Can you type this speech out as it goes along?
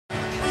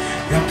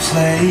and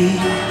play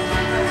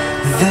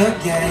the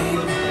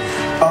game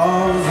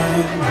of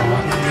an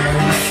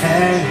ordinary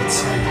fairy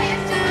tale.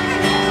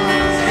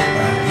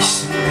 At least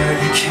you know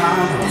you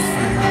cannot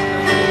fail.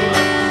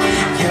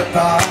 Get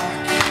back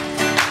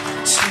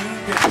to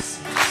basics.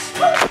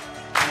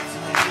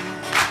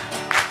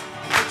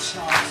 The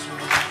child's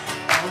room.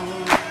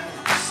 Oh, at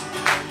least you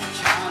know you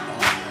cannot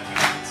wait.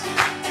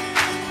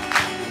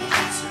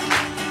 To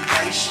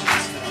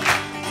nations now.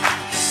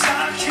 'Cause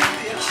I can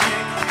be a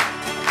king.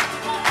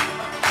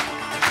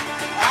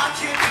 I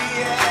can be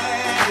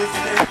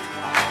anything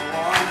I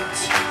want.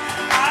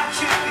 I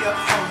can be a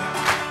poet.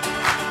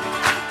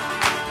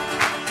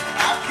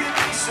 I can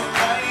be so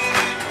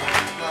writing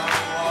on the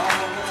wall.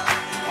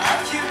 I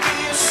can be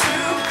a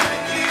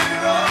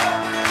superhero,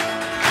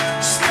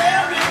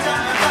 staring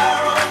down the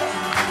barrel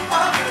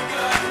of a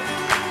gun.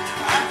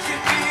 I can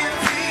be a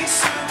piece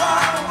of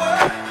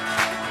artwork,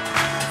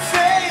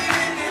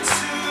 fading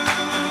into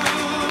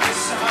the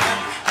sun.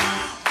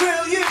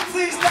 Will you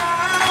please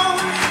down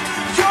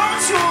your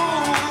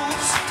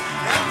tools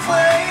and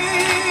play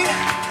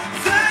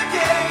the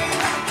game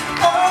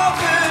of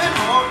an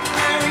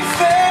ordinary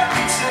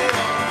fairy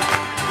tale?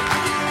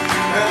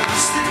 At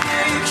least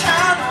today you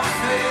cannot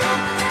fail.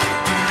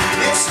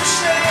 It's a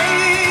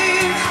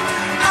shame,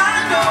 I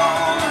know,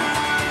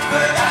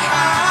 but I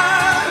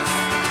have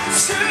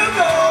to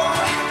go.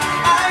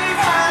 I've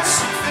had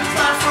something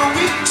planned for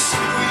weeks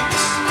and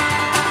weeks.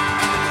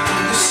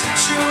 The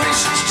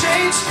situation's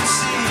changed, you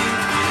see.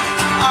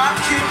 I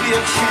could be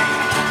a king.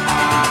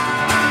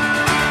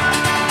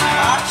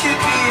 I could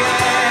be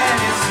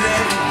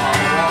anything I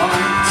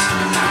want.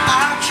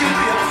 I could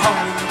be a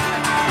poet.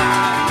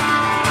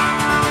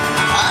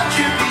 I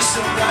could be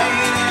some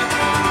writing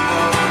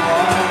on the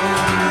wall.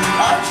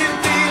 I could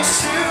be a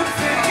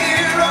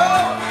superhero,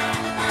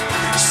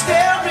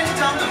 staring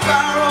down the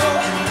barrel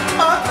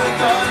of a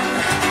gun.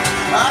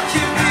 I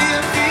could be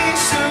a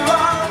piece of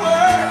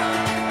artwork,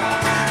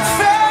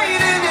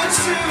 fading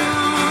into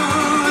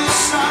the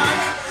sun.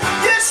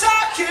 Yes,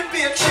 I could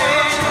be a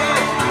king.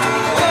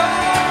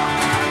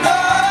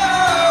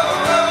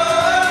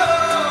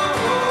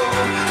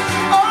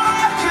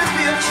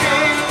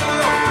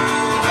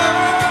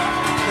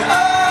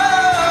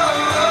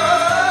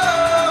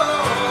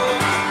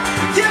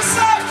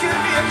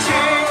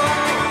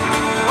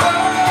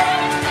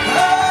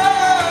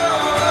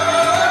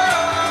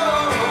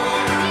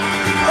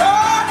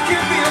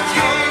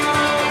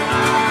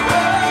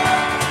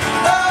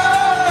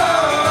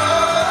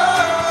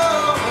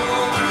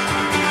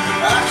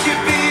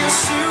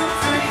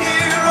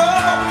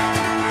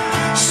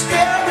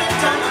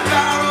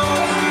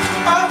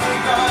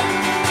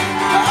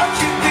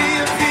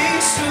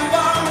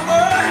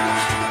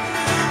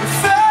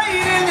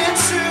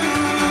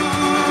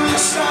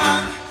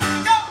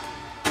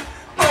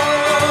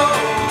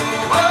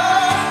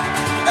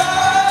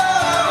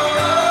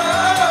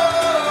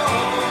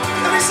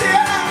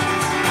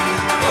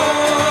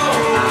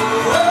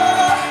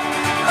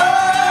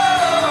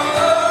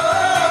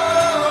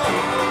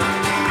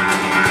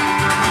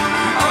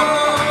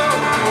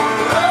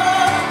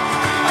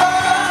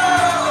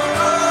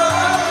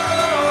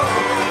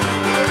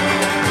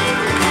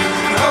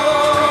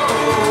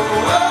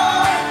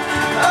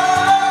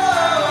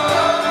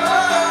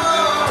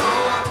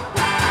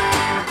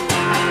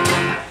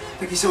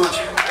 Thank you so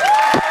much.